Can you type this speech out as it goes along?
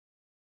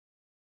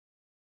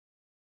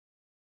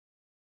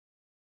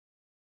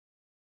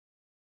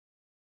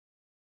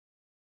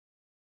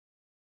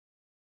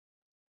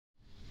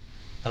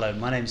Hello,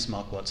 my name's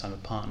Mark Watts. I'm a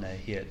partner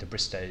here at the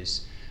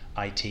Bristows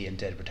IT and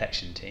Data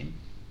Protection team.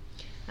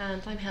 And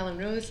I'm Helen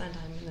Rose, and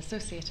I'm an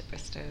associate at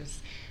Bristows.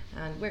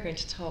 And we're going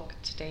to talk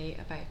today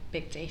about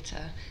big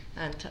data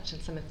and touch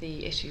on some of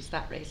the issues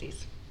that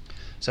raises.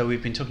 So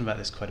we've been talking about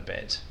this quite a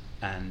bit,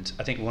 and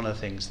I think one of the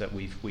things that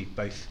we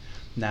both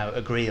now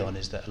agree on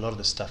is that a lot of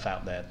the stuff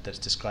out there that's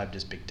described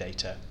as big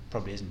data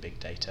probably isn't big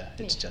data.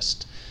 It's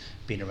just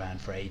been around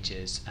for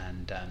ages,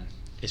 and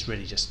it's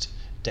really just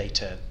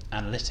data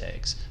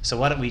analytics. So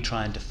why don't we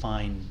try and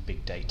define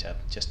big data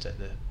just at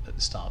the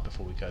start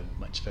before we go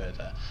much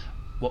further?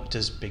 What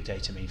does big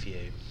data mean for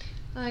you?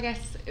 Well, I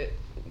guess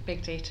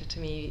big data to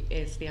me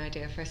is the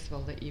idea, first of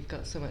all, that you've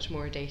got so much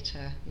more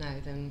data now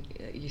than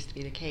it used to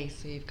be the case.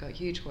 So you've got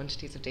huge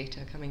quantities of data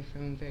coming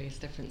from various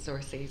different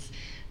sources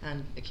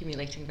and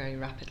accumulating very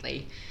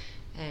rapidly.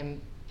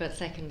 But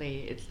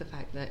secondly, it's the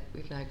fact that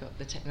we've now got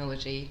the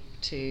technology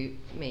to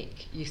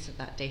make use of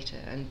that data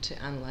and to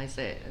analyse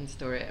it and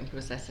store it and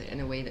process it in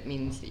a way that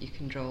means that you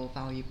can draw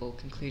valuable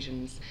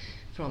conclusions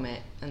from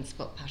it and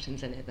spot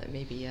patterns in it that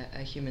maybe a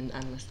human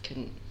analyst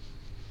couldn't.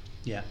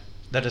 Yeah,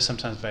 that is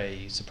sometimes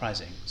very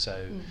surprising.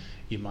 So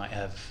you might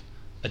have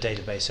a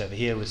database over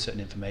here with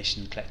certain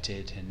information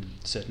collected in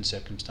certain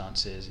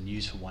circumstances and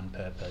used for one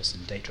purpose,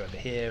 and data over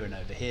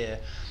here,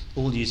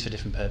 all used for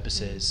different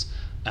purposes.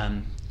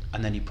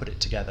 And then you put it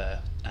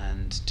together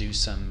and do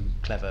some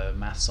clever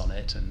maths on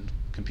it and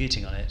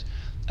computing on it,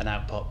 and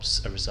out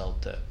pops a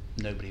result that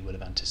nobody would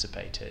have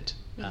anticipated,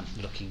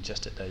 looking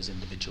just at those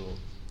individual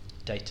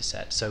data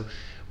sets. So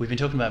we've been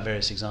talking about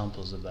various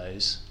examples of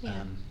those.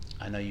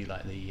 I know you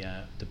like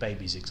the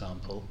babies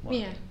example.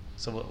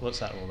 So what's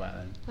that all about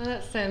then? Well,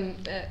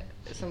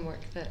 that's some work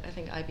that I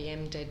think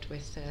IBM did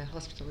with a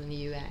hospital in the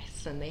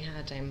US, and they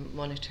had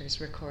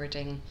monitors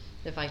recording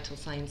the vital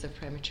signs of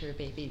premature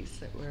babies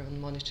that were on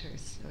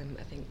monitors,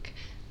 I think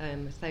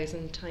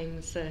 1,000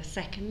 times a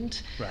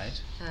second. Right.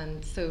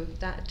 And so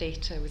that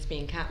data was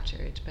being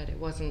captured, but it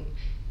wasn't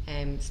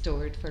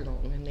stored for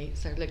long, and they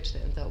sort of looked at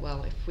it and thought,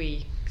 well, if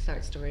we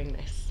start storing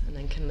this and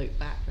then can look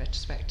back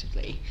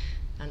retrospectively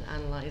and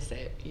analyse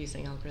it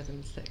using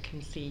algorithms that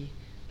can see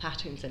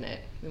patterns in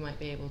it, we might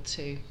be able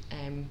to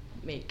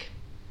make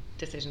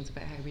decisions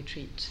about how we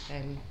treat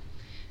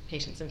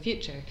patients in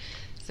future.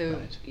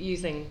 So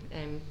using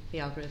the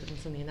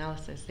algorithms and the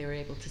analysis, they were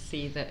able to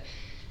see that,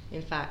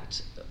 in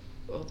fact,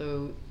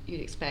 although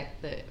you'd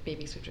expect that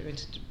babies which are going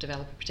to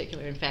develop a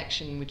particular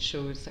infection would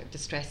show sort of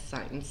distress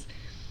signs,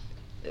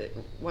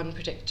 one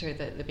predictor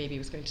that the baby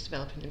was going to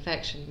develop an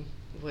infection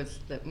was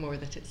that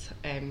its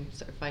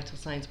sort of vital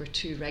signs were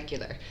too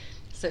regular.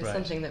 So it's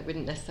something that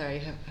wouldn't necessarily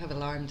have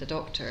alarmed a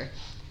doctor,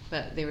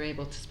 but they were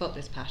able to spot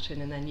this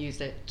pattern and then use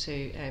it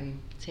to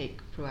take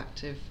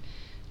proactive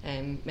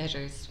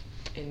measures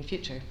in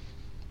future.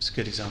 It's a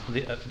good example.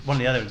 One of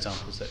the other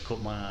examples that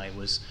caught my eye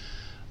was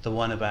the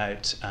one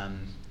about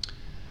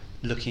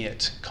looking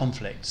at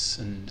conflicts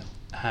and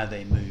how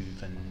they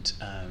move,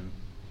 and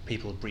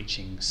people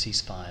breaching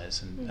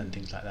ceasefires and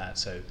things like that.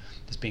 So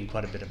there's been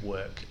quite a bit of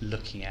work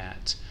looking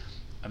at,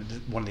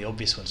 one of the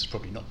obvious ones is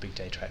probably not big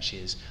data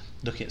actually, is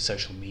looking at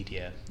social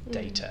media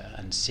data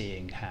and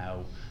seeing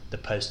how the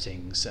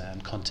postings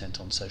and content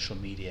on social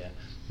media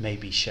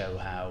maybe show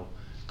how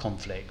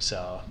conflicts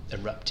are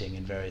erupting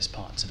in various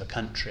parts of a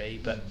country.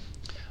 But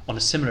on a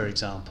similar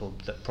example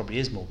that probably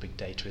is more big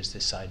data is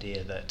this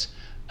idea that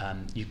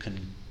you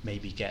can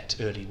maybe get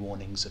early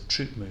warnings of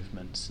troop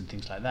movements and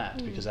things like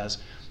that, because as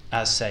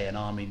say an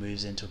army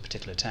moves into a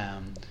particular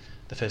town,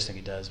 the first thing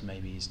it does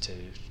maybe is to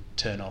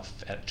turn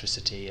off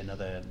electricity and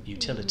other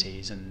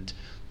utilities, and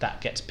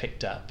that gets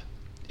picked up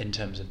in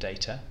terms of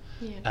data.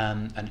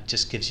 And it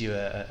just gives you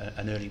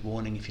an early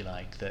warning, if you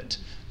like, that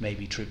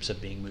maybe troops are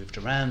being moved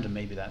around and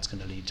maybe that's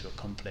going to lead to a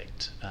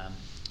conflict.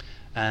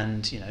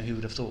 And who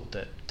would have thought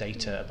that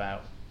data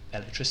about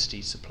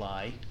electricity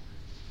supply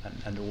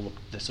and all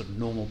the sort of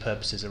normal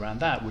purposes around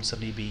that would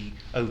suddenly be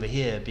over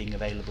here being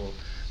available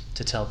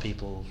to tell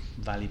people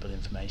valuable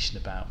information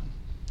about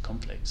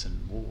conflicts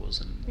and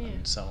wars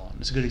and so on.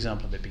 It's a good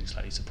example of it being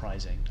slightly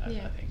surprising, I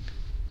think.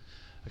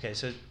 Okay,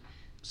 so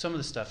some of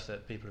the stuff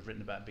that people have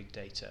written about big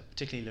data,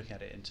 particularly looking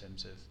at it in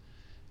terms of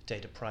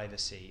data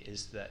privacy,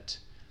 is that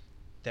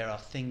there are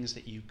things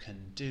that you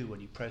can do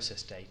when you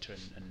process data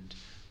and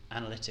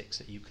analytics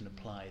that you can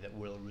apply that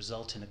will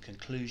result in a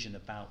conclusion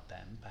about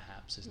them,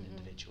 perhaps as an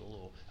individual,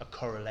 or a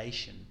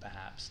correlation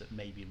perhaps that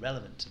may be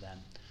relevant to them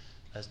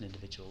as an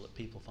individual, that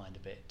people find a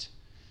bit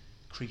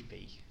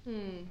creepy.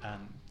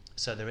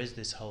 So there is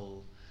this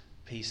whole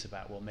piece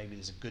about, well, maybe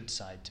there's a good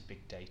side to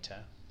big data,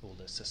 all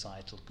the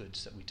societal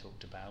goods that we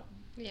talked about,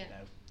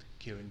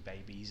 curing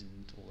babies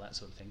and all that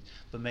sort of thing.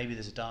 But maybe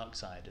there's a dark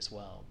side as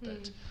well,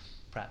 that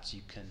perhaps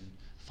you can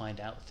find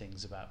out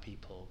things about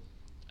people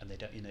and they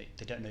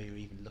don't know you're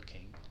even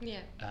looking.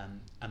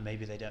 And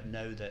maybe they don't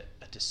know that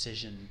a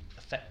decision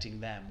affecting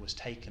them was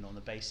taken on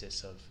the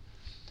basis of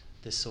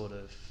this sort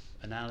of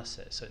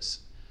analysis.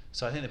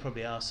 So I think there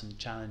probably are some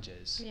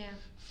challenges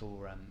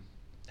for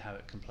how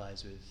it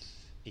complies with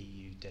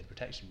EU data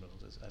protection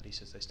rules, at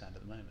least as they stand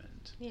at the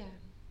moment.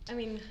 I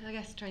mean, I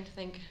guess trying to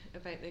think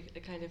about the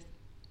kind of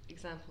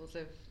examples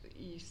of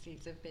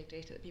uses of big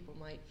data that people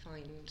might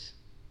find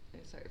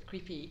sort of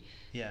creepy.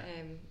 Yeah.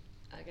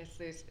 I guess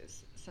there's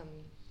some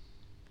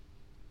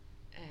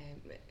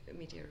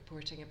media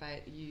reporting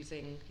about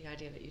using the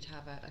idea that you'd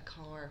have a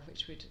car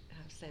which would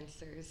have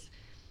sensors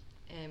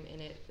in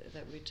it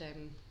that would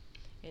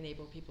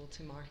enable people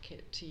to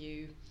market to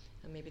you,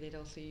 and maybe they'd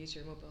also use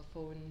your mobile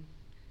phone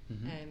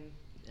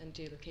and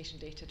do location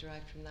data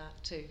derived from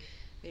that to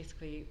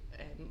basically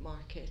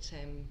market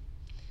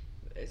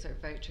sort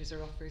of vouchers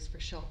or offers for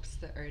shops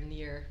that are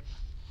near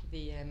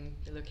the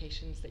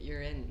locations that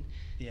you're in.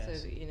 Yes.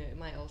 So it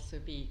might also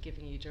be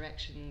giving you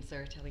directions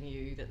or telling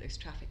you that there's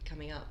traffic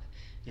coming up.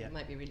 Yeah. It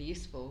might be really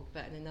useful,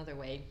 but in another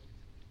way,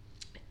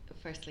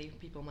 firstly,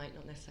 people might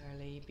not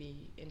necessarily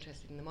be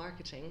interested in the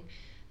marketing,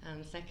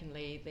 and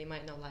secondly, they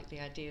might not like the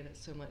idea that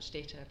so much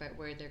data about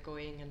where they're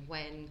going and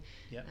when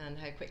and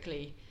how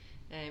quickly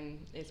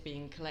is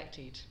being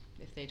collected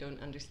if they don't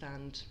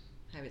understand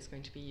how it's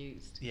going to be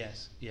used.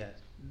 Yes, yeah.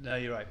 No,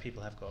 you're right.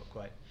 People have got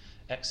quite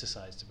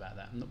exercised about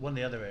that. And one of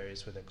the other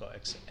areas where they've got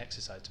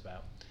exercised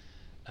about,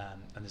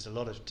 and there's a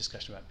lot of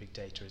discussion about big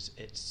data, is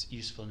its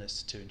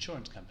usefulness to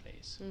insurance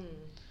companies.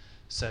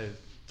 So,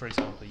 for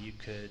example, you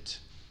could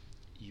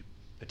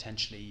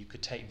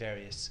take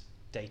various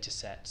data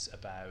sets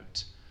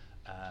about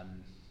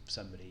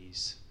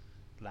somebody's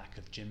lack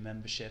of gym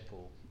membership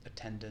or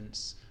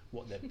attendance,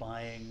 what they're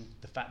buying,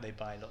 the fact they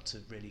buy lots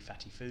of really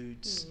fatty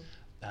foods,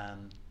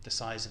 the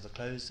size of the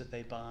clothes that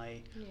they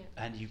buy,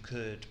 and you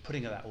could,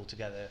 putting that all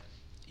together,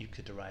 you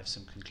could derive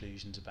some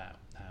conclusions about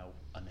how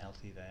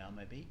unhealthy they are,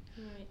 maybe.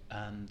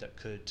 Right. That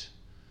could,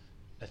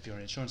 if you're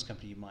an insurance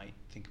company, you might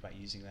think about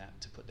using that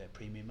to put their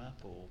premium up,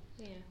 or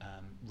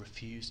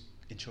refuse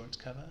insurance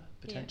cover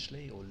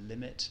potentially, or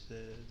limit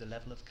the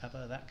level of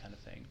cover, that kind of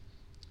thing.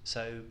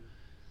 So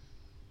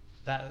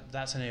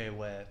that's an area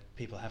where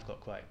people have got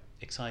quite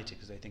excited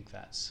because they think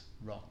that's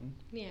wrong.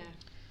 Yeah.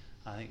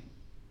 I think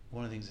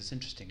one of the things that's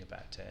interesting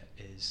about it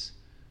is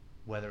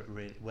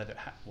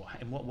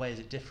in what way is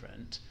it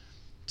different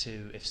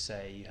to if,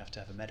 say, you have to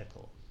have a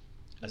medical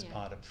as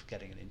part of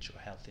getting an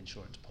health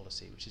insurance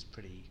policy, which is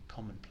pretty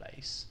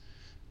commonplace.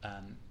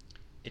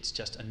 It's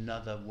just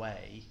another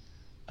way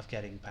of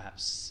getting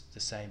perhaps the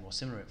same or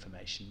similar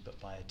information, but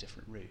by a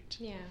different route.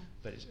 Yeah.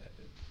 But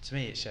to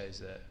me, it shows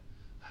that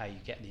how you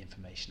get the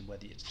information,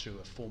 whether it's through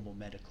a formal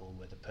medical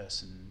where the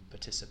person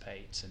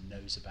participates and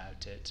knows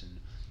about it and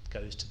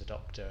goes to the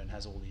doctor and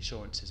has all the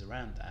assurances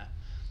around that,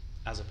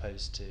 as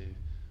opposed to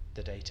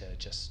the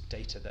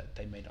data that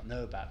they may not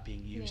know about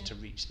being used to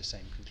reach the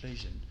same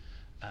conclusion.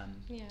 I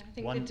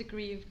think the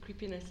degree of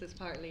creepiness is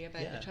partly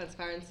about the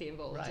transparency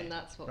involved, and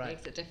that's what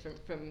makes it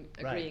different from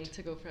agreeing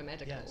to go for a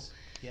medical.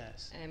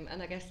 Yes.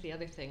 And I guess the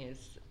other thing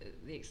is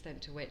the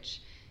extent to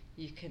which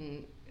you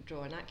can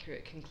draw an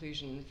accurate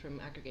conclusion from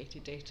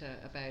aggregated data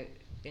about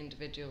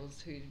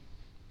individuals who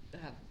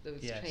have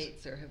those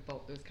traits or have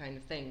bought those kind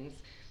of things,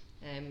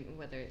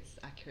 whether it's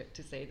accurate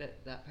to say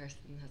that that person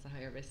has a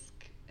higher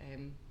risk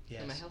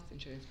from a health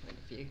insurance point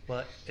of view.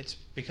 Well, it's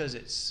because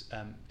it's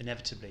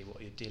inevitably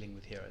what you're dealing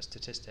with here are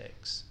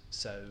statistics.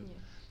 So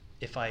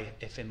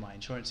if in my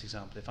insurance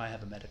example, if I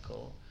have a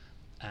medical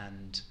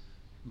and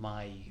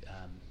my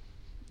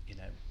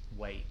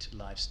weight,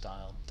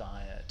 lifestyle,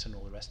 diet and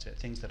all the rest of it,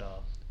 things that are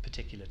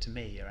particular to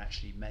me, are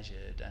actually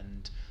measured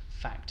and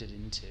factored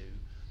into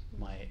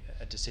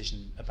a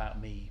decision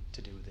about me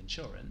to do with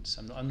insurance.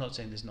 I'm not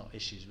saying there's not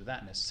issues with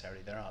that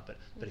necessarily, there are, but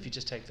if you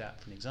just take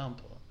that for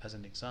as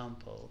an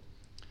example,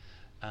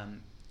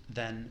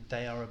 then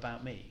they are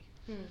about me.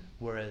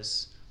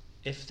 Whereas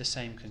if the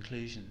same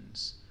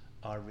conclusions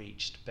are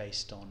reached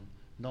based on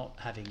not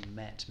having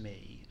met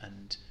me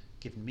and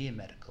given me a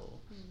medical,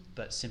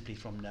 but simply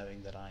from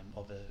knowing that I'm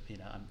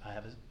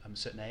I'm a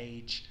certain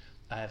age,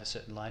 I have a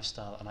certain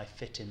lifestyle, and I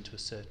fit into a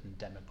certain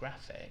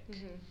demographic,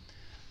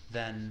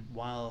 then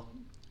while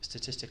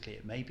statistically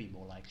it may be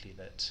more likely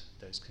that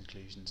those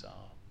conclusions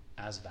are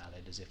as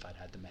valid as if I'd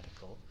had the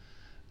medical,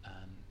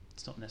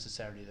 it's not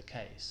necessarily the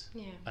case.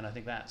 And I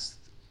think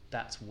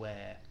that's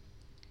where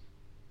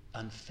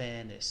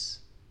unfairness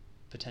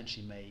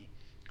potentially may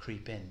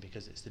creep in,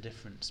 because it's the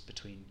difference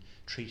between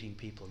treating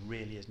people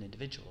really as an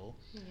individual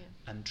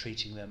and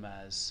treating them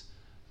as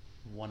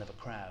one of a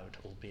crowd,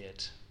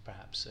 albeit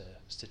perhaps a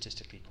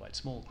statistically quite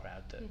small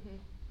crowd that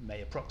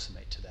may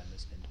approximate to them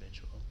as an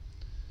individual.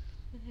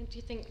 And do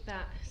you think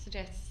that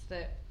suggests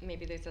that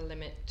maybe there's a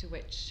limit to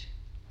which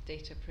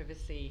data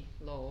privacy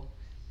law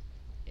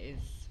is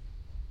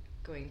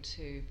going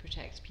to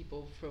protect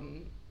people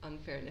from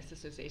unfairness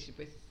associated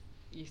with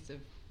use of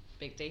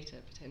big data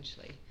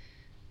potentially?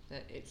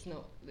 That it's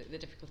not, the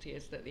difficulty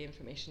is that the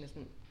information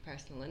isn't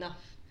personal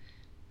enough.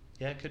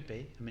 Yeah, it could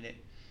be. I mean,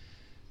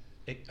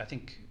 I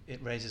think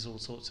it raises all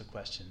sorts of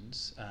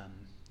questions.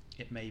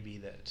 It may be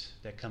that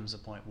there comes a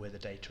point where the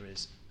data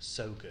is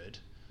so good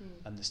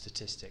and the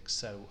statistics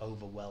so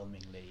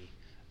overwhelmingly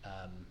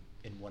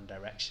in one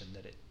direction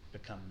that it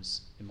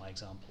becomes, in my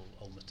example,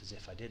 almost as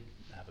if I did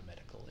have a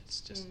medical. It's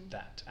just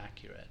that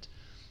accurate.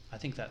 I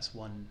think that's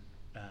one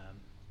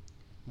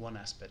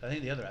aspect. I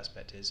think the other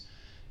aspect is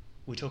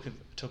we talk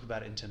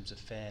about it in terms of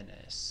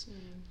fairness.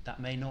 That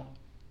may not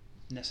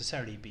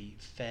necessarily be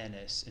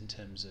fairness in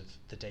terms of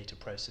the data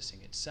processing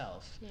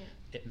itself.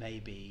 It may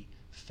be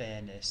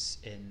fairness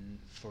in,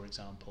 for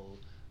example,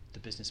 the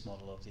business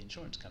model of the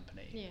insurance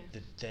company.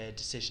 Their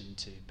decision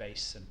to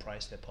base and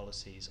price their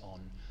policies on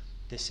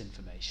this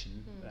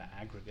information,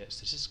 aggregate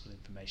statistical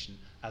information,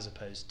 as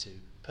opposed to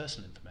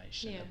personal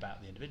information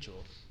about the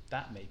individual,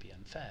 that may be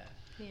unfair.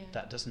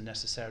 That doesn't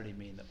necessarily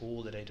mean that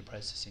all the data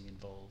processing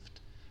involved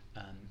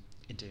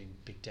in doing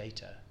big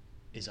data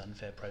is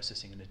unfair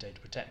processing in a data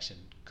protection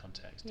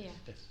context,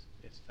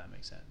 if that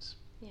makes sense.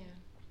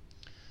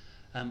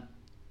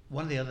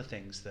 One of the other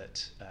things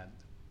that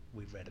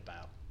we've read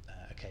about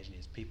occasionally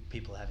is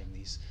people having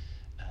these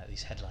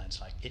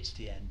headlines like, it's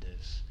the end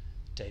of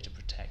data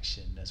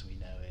protection as we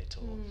know it,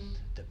 or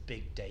the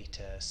big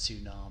data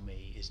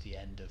tsunami is the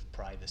end of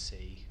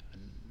privacy,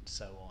 and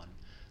so on.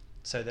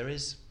 So there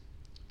is,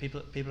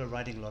 people are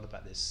writing a lot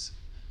about this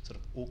sort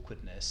of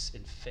awkwardness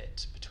in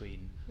fit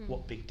between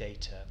what big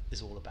data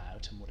is all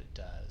about and what it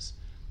does,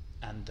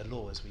 and the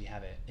law as we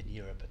have it in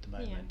Europe at the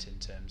moment in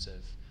terms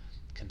of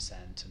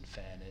consent and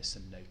fairness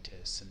and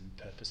notice and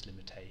purpose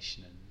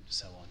limitation and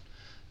so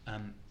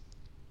on.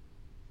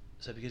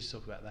 So it'd be good to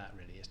talk about that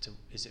really, as to,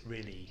 is it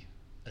really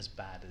as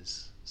bad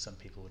as some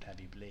people would have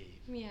you believe?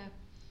 Yeah,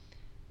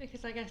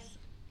 because I guess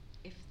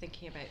if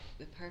thinking about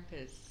the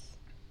purpose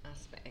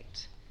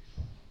aspect,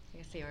 I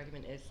guess the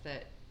argument is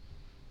that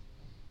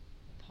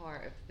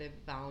part of the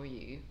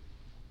value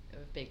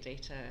of big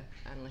data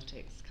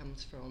analytics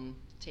comes from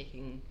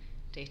taking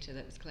data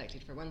that was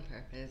collected for one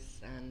purpose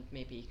and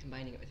maybe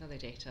combining it with other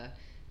data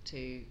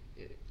to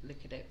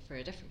look at it for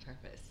a different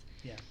purpose.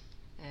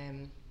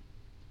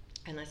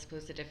 And I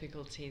suppose the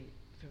difficulty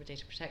from a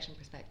data protection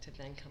perspective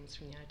then comes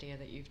from the idea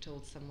that you've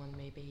told someone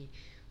maybe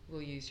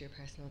we'll use your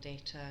personal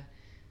data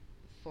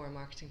for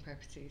marketing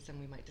purposes and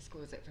we might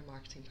disclose it for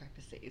marketing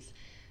purposes,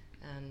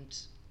 and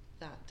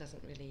that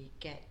doesn't really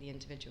get the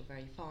individual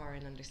very far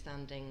in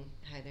understanding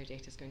how their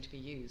data is going to be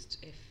used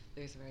if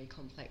there's a very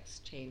complex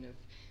chain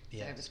of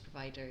service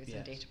providers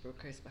and data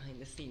brokers behind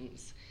the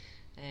scenes.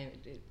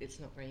 It's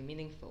not very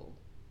meaningful.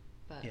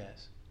 But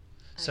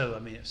so I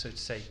mean, so to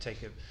say,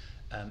 take a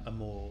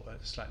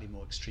slightly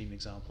more extreme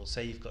example.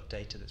 Say you've got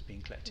data that's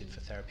being collected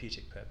for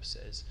therapeutic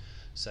purposes.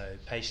 So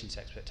patients'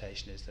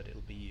 expectation is that it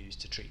will be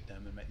used to treat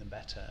them and make them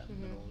better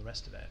and all the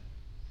rest of it.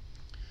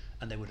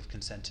 And they would have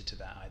consented to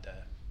that either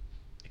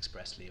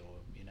expressly or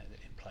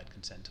implied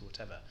consent or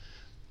whatever.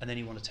 And then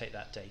you want to take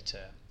that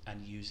data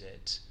and use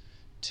it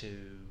to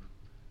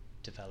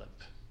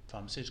develop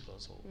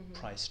pharmaceuticals or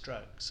price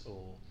drugs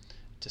or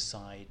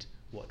decide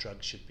what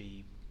drugs should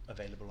be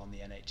available on the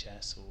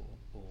NHS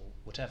or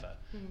whatever.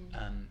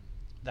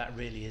 That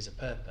really is a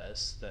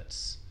purpose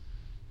that's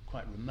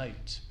quite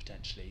remote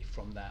potentially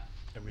from that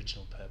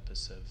original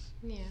purpose of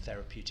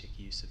therapeutic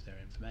use of their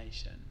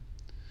information.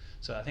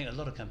 So I think a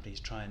lot of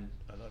companies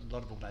a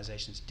lot of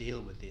organisations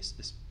deal with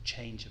this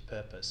change of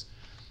purpose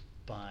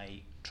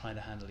by trying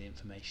to handle the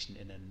information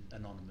in an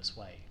anonymous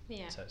way.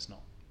 So it's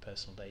not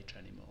personal data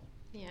anymore.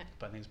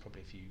 But I think there's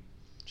probably a few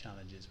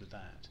challenges with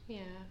that.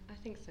 I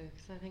think so,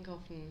 because I think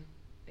often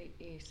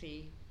you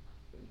see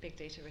big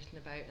data written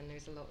about and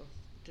there's a lot of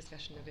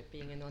discussion of it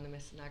being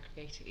anonymous and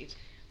aggregated,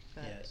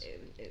 but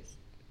it's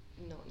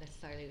not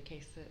necessarily the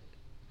case that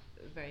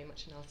very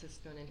much analysis has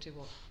gone into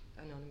what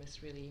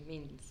anonymous really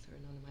means, or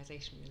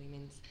anonymisation really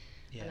means.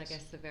 And I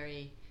guess the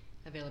very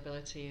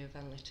availability of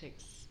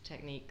analytics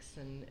techniques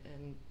and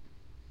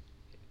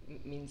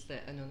means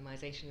that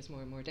anonymisation is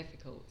more and more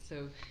difficult.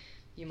 So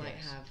you might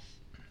have,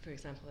 for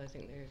example, I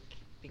think there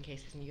have been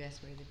cases in the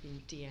US where there have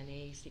been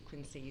DNA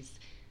sequences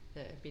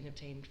that have been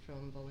obtained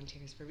from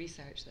volunteers for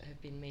research that have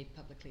been made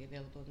publicly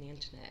available on the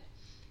internet,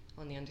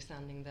 on the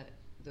understanding that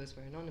those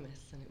were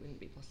anonymous and it wouldn't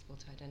be possible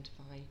to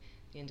identify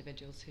the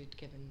individuals who'd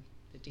given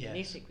the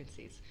DNA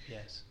sequences.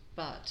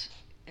 But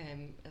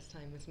as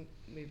time has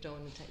moved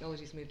on and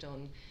technology's moved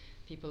on,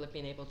 people have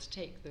been able to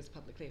take those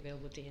publicly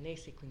available DNA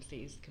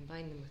sequences,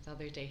 combine them with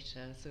other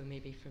data, so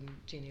maybe from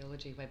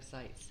genealogy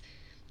websites,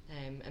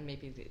 and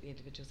maybe the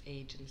individual's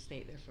age and the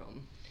state they're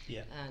from,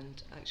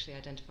 and actually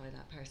identify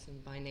that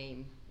person by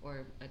name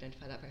or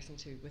identify that person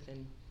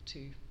within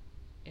two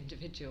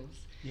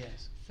individuals.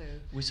 So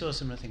we saw a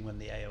similar thing when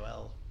the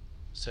AOL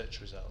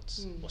search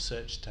results or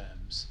search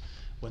terms,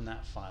 when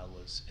that file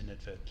was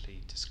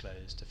inadvertently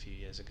disclosed a few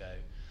years ago,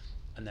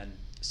 and then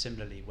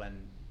similarly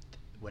when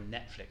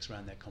Netflix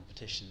ran their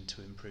competition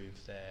to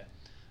improve their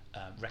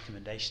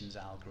recommendations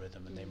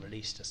algorithm, and they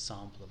released a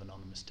sample of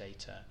anonymous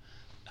data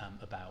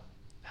about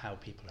how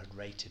people had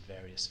rated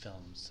various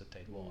films that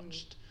they'd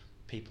watched.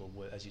 People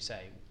were, as you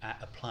say,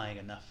 applying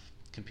enough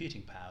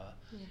computing power,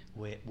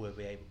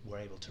 were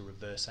able to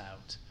reverse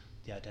out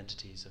the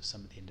identities of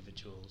some of the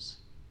individuals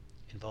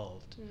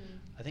involved.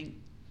 I think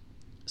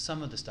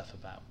some of the stuff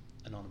about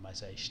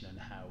anonymisation and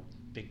how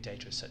big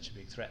data is such a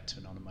big threat to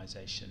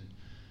anonymisation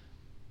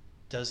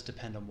does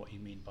depend on what you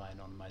mean by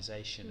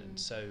anonymisation. And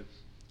so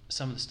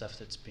some of the stuff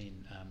that's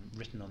been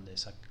written on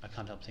this, I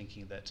can't help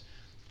thinking that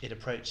it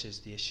approaches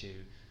the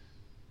issue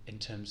in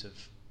terms of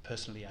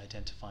personally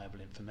identifiable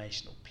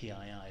information, or PII,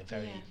 a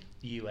very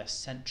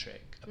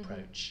US-centric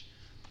approach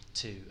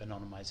to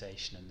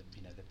anonymization. And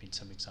there have been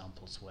some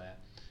examples where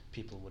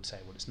people would say,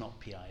 well, it's not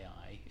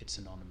PII, it's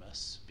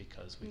anonymous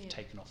because we've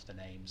taken off the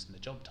names and the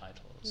job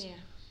titles.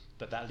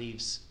 But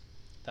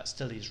that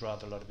still leaves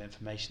rather a lot of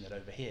information that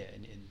over here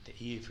in the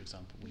EU, for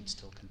example, we'd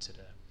still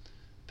consider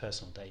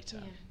personal data.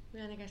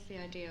 And I guess the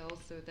idea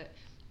also that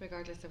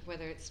regardless of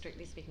whether it's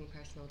strictly speaking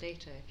personal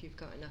data, if you've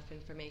got enough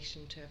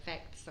information to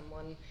affect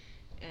someone,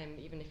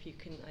 even if you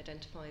can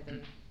identify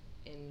them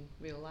in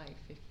real life,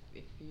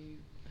 if you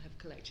have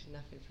collected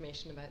enough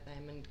information about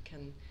them and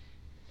can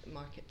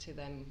market to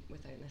them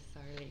without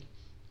necessarily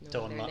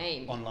knowing their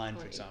name. Online,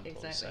 for example.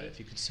 Exactly. So if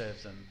you could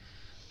serve them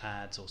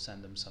ads or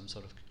send them some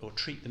sort of, or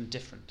treat them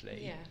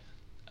differently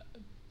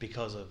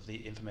because of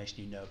the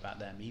information you know about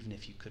them, even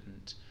if you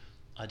couldn't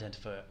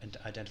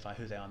identify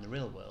who they are in the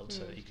real world,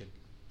 so that you could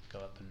go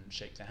up and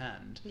shake their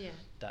hand,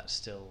 that's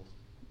still,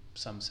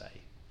 some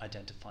say,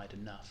 identified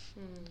enough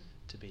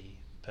to be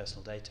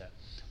personal data.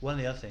 One of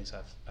the other things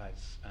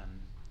I've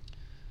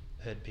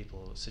heard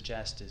people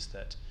suggest is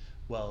that,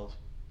 well,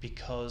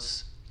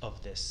 because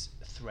of this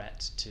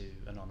threat to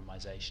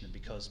anonymization, and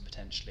because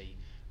potentially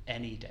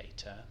any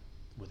data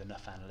with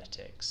enough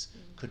analytics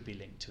could be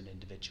linked to an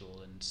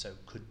individual and so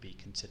could be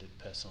considered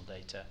personal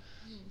data,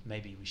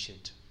 maybe we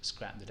should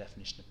scrap the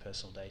definition of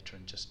personal data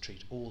and just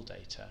treat all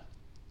data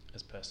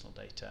as personal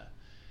data,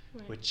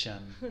 which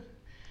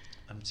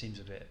seems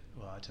a bit,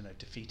 well, I don't know,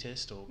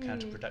 defeatist or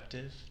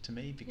counterproductive to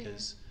me,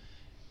 because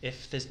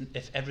if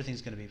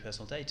everything's going to be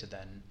personal data,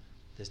 then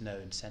there's no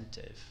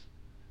incentive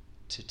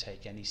to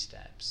take any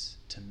steps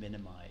to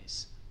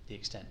minimize the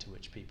extent to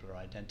which people are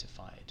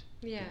identified,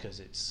 because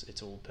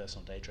it's all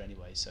personal data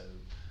anyway, so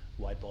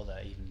why bother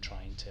even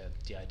trying to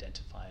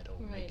de-identify it or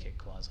make it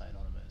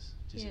quasi-anonymous?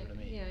 Do you see what I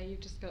mean? Yeah, you've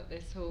just got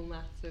this whole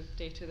mass of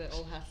data that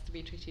all has to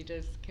be treated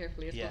as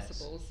carefully as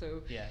possible,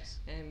 so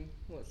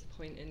what's the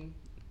point in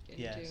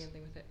doing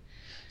anything with it?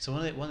 So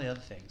one of the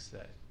other things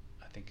that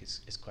I think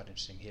is quite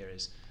interesting here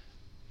is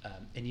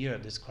in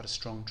Europe there's quite a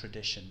strong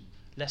tradition,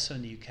 less so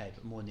in the UK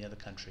but more in the other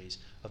countries,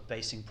 of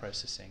basing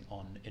processing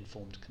on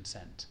informed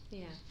consent.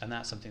 And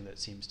that's something that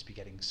seems to be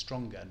getting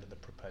stronger under the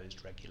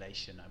proposed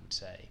regulation, I would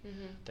say,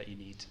 that you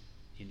need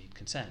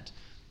consent.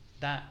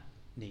 That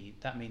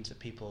means that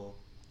people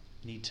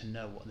need to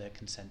know what they're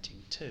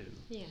consenting to.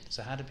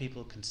 So how do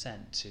people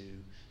consent to,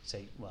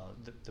 say, well,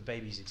 the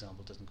baby's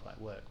example doesn't quite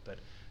work, but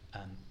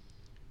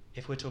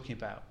if we're talking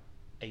about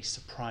a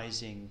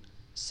surprising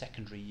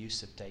secondary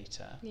use of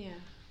data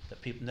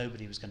that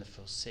nobody was going to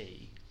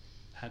foresee,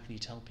 how can you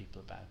tell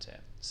people about it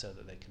so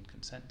that they can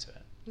consent to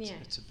it?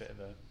 It's a bit of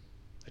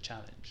a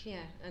challenge.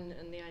 And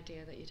the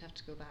idea that you'd have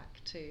to go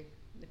back to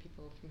the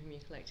people from whom you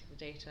collected the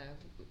data,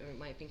 or it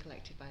might have been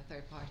collected by a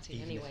third party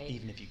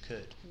even if you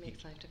could. It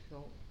makes life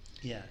difficult.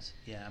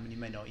 I mean, you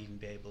may not even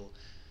be able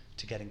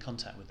to get in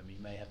contact with them.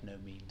 You may have no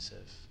means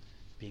of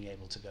being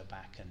able to go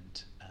back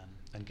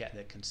and get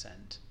their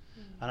consent.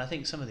 And I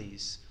think some of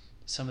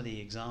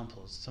the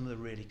examples, some of the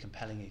really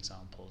compelling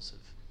examples of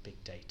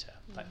big data,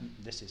 like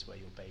this is where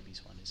your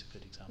baby's one is a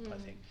good example, I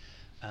think.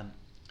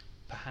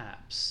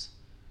 Perhaps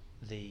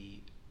the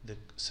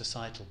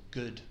societal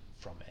good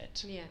from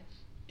it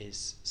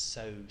is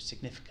so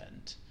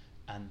significant,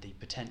 and the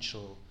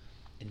potential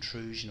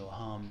intrusion or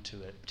harm to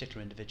a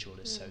particular individual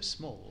is so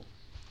small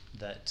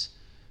that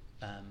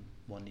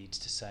one needs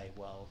to say,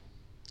 well,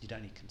 you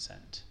don't need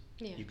consent.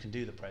 You can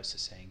do the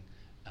processing.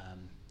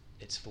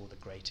 It's for the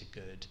greater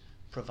good,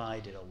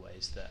 provided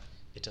always that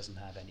it doesn't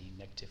have any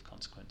negative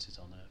consequences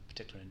on a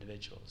particular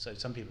individual. So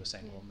some people are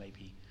saying, well,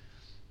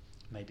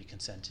 maybe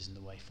consent isn't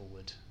the way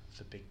forward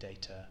for big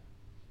data,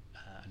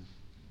 and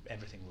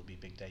everything will be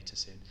big data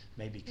soon.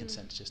 Maybe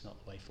consent's just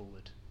not the way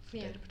forward for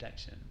data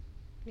protection.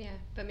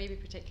 But maybe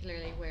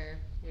particularly where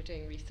you're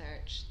doing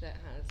research that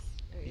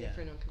has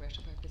for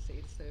non-commercial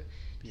purposes. So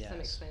to some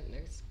extent,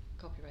 there's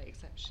copyright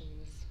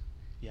exceptions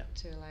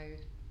to allow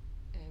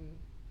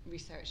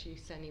research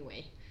use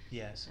anyway.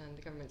 And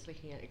the government's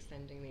looking at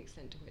extending the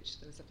extent to which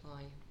those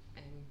apply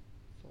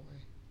for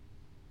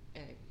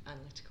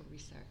analytical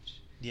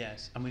research.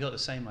 And we got the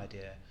same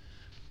idea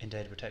in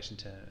data protection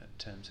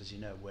terms, as you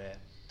know, where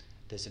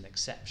there's an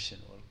exception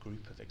or a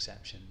group of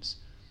exceptions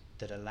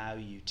that allow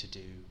you to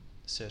do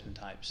certain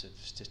types of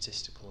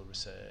statistical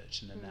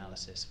research and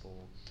analysis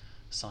for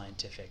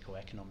scientific or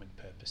economic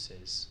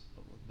purposes,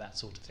 that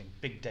sort of thing.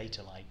 Big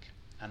data like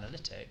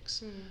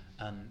analytics,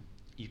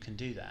 you can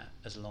do that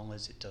as long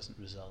as it doesn't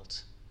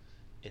result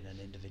in an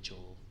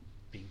individual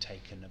being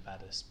taken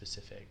about a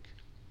specific,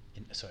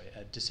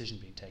 a decision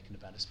being taken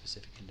about a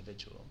specific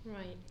individual.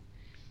 Right.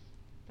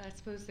 But I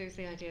suppose there's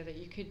the idea that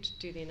you could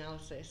do the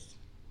analysis,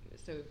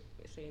 so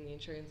say in the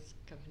insurance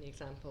company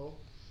example,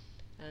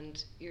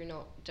 and you're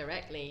not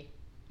directly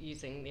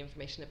using the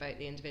information about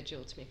the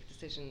individual to make a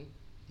decision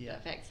that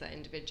affects that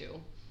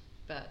individual,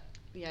 but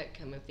the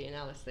outcome of the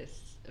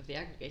analysis of the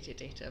aggregated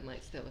data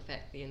might still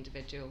affect the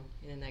individual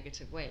in a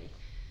negative way.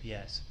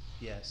 Yes,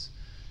 yes.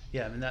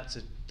 Yeah, I mean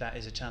that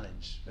is a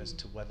challenge as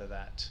to whether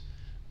that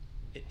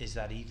is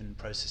that even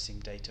processing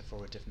data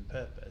for a different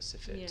purpose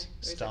if it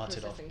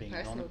started off being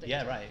anonymous.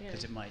 Yeah, right,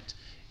 because it might,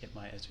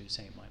 as we were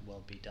saying, it might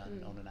well be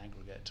done on an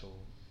aggregate or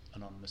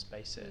anonymous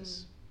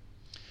basis.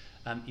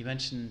 You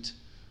mentioned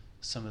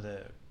some of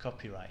the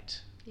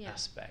copyright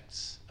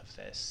aspects of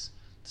this.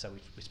 So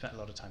we spent a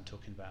lot of time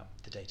talking about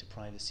the data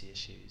privacy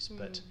issues,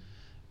 but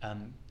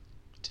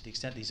to the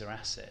extent these are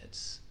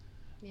assets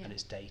and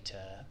it's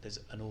data, there's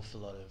an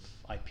awful lot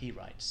of IP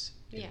rights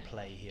in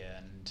play here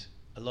and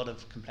a lot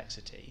of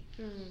complexity.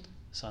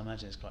 So I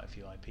imagine there's quite a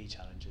few IP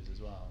challenges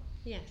as well.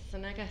 Yes,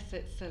 and I guess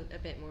it's a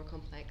bit more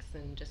complex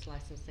than just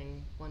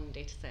licensing one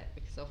data set,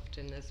 because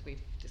often, as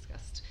we've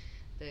discussed,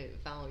 the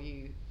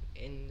value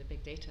in the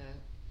big data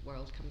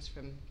world comes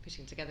from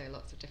putting together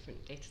lots of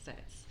different data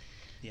sets.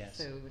 Yes.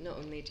 So not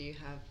only do you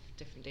have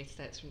different data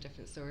sets from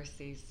different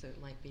sources, so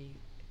it might be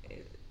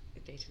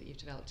data that you've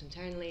developed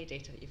internally,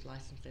 data that you've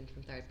licensed in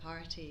from third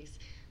parties,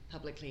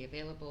 publicly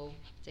available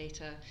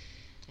data,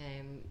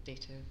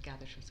 data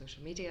gathered from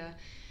social media.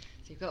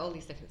 So you've got all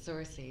these different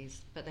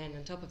sources, but then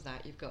on top of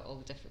that you've got all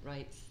the different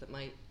rights that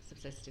might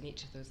subsist in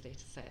each of those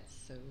data sets.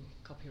 So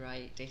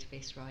copyright,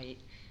 database right,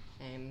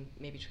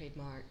 maybe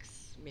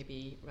trademarks,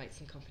 maybe rights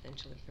and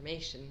confidential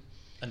information.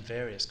 And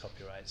various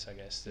copyrights, I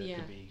guess. There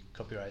could be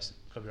copyright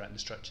in the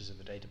structures of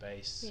the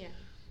database,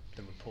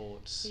 the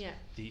reports,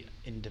 the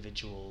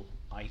individual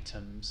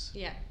items,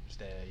 if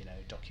they're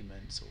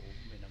documents or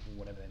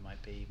whatever they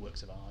might be,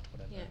 works of art,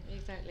 whatever. Yeah,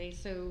 exactly.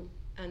 So,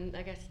 and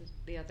I guess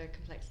the other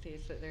complexity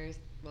is that there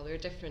are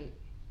different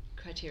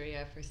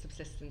criteria for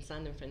subsistence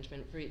and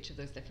infringement for each of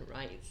those different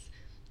rights.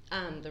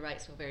 And the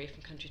rights will vary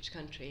from country to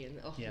country, and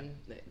often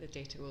the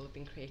data will have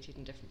been created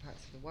in different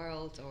parts of the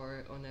world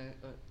or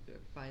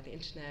via the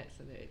internet,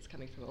 so that it's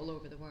coming from all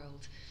over the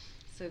world.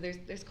 So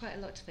there's quite a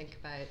lot to think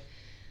about.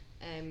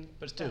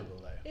 But it's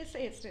doable, though.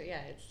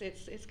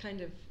 It's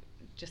kind of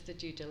just a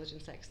due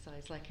diligence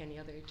exercise, like any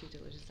other due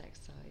diligence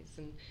exercise,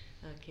 and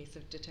a case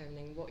of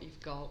determining what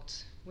you've got,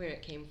 where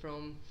it came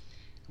from,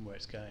 and where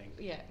it's going.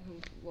 Yeah,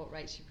 what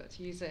rights you've got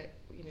to use it.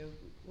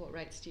 What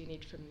rights do you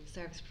need from the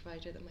service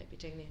provider that might be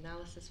doing the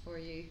analysis for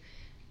you,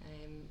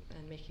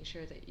 and making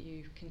sure that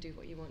you can do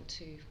what you want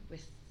to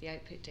with the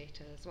output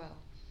data as well.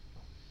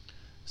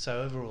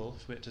 So overall,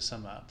 if we were to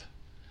sum up,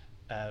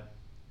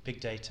 big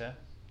data,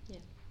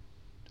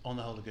 on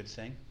the whole a good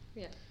thing,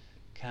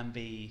 can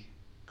be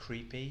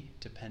creepy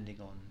depending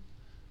on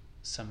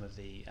some of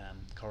the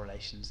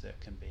correlations that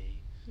can be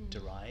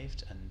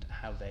derived and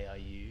how they are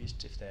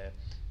used,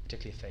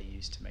 particularly if they're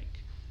used to make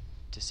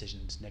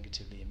decisions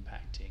negatively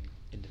impacting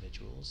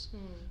individuals.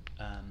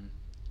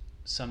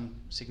 Some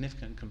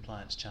significant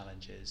compliance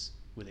challenges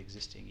with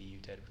existing EU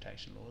data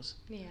protection laws.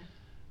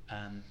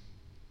 And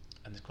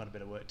there's quite a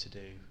bit of work to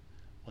do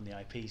on the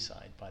IP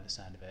side by the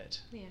sound of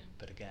it.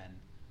 But again,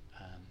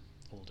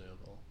 all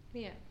doable.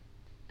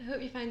 I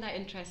hope you found that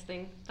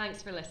interesting.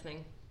 Thanks for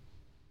listening.